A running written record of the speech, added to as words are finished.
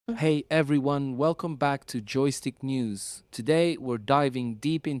Hey everyone, welcome back to Joystick News. Today we're diving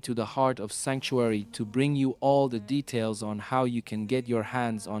deep into the heart of Sanctuary to bring you all the details on how you can get your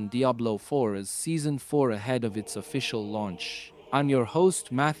hands on Diablo 4's Season 4 ahead of its official launch. I'm your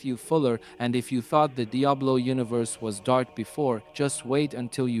host Matthew Fuller, and if you thought the Diablo universe was dark before, just wait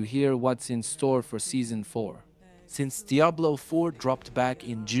until you hear what's in store for Season 4. Since Diablo 4 dropped back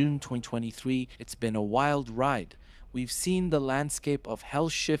in June 2023, it's been a wild ride. We've seen the landscape of hell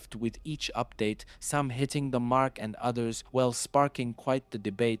shift with each update, some hitting the mark and others, well, sparking quite the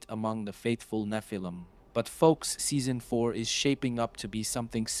debate among the faithful Nephilim. But folks, Season 4 is shaping up to be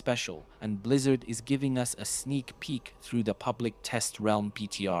something special, and Blizzard is giving us a sneak peek through the public test realm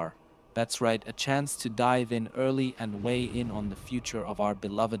PTR. That's right, a chance to dive in early and weigh in on the future of our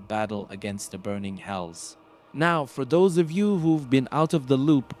beloved battle against the burning hells. Now, for those of you who've been out of the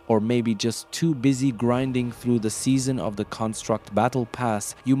loop, or maybe just too busy grinding through the season of the Construct Battle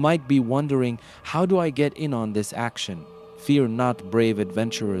Pass, you might be wondering, how do I get in on this action? Fear not, brave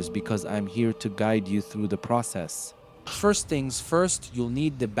adventurers, because I'm here to guide you through the process. First things first, you'll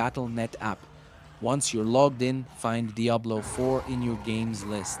need the Battle.net app. Once you're logged in, find Diablo 4 in your games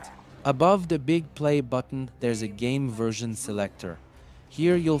list. Above the big play button, there's a game version selector.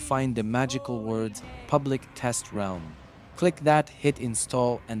 Here you'll find the magical words Public Test Realm. Click that, hit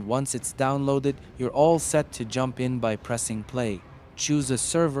install, and once it's downloaded, you're all set to jump in by pressing play. Choose a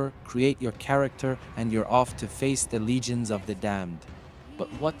server, create your character, and you're off to face the legions of the damned. But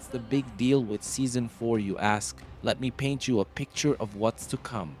what's the big deal with Season 4, you ask? Let me paint you a picture of what's to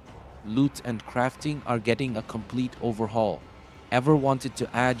come. Loot and crafting are getting a complete overhaul. Ever wanted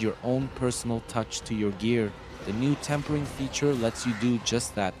to add your own personal touch to your gear? The new tempering feature lets you do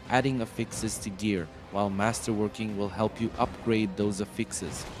just that, adding affixes to gear, while Masterworking will help you upgrade those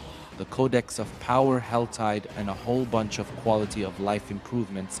affixes. The Codex of Power, Helltide, and a whole bunch of quality of life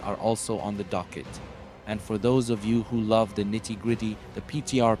improvements are also on the docket. And for those of you who love the nitty-gritty, the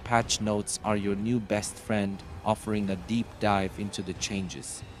PTR patch notes are your new best friend, offering a deep dive into the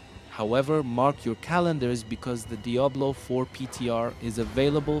changes. However, mark your calendars because the Diablo 4 PTR is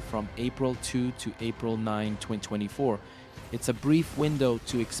available from April 2 to April 9, 2024. It's a brief window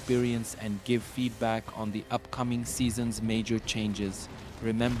to experience and give feedback on the upcoming season's major changes.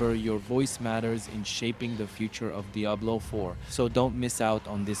 Remember, your voice matters in shaping the future of Diablo 4, so don't miss out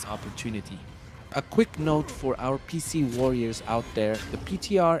on this opportunity. A quick note for our PC warriors out there, the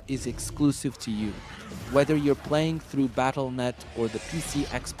PTR is exclusive to you. Whether you're playing through Battle.net or the PC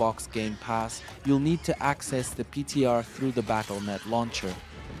Xbox Game Pass, you'll need to access the PTR through the Battle.net launcher.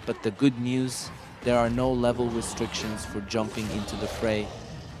 But the good news, there are no level restrictions for jumping into the fray.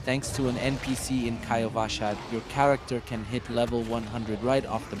 Thanks to an NPC in Kayovashad, your character can hit level 100 right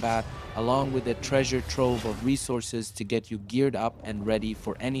off the bat, along with a treasure trove of resources to get you geared up and ready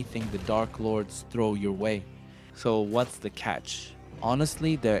for anything the Dark Lords throw your way. So what's the catch?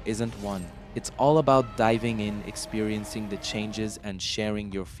 Honestly, there isn't one. It's all about diving in, experiencing the changes, and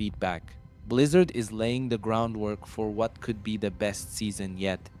sharing your feedback. Blizzard is laying the groundwork for what could be the best season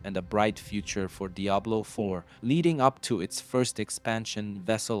yet and a bright future for Diablo 4, leading up to its first expansion,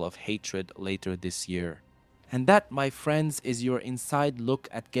 Vessel of Hatred, later this year. And that, my friends, is your inside look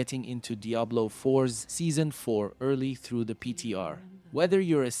at getting into Diablo 4's Season 4 early through the PTR. Whether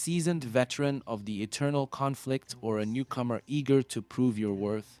you're a seasoned veteran of the Eternal Conflict or a newcomer eager to prove your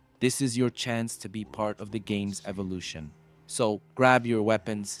worth, this is your chance to be part of the game's evolution. So grab your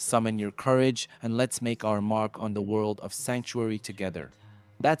weapons, summon your courage, and let's make our mark on the world of Sanctuary together.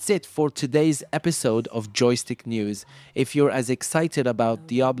 That's it for today's episode of Joystick News. If you're as excited about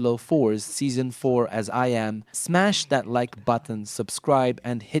Diablo 4's Season 4 as I am, smash that like button, subscribe,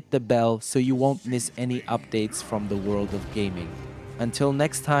 and hit the bell so you won't miss any updates from the world of gaming. Until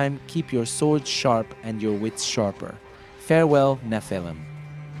next time, keep your swords sharp and your wits sharper. Farewell, Nephilim.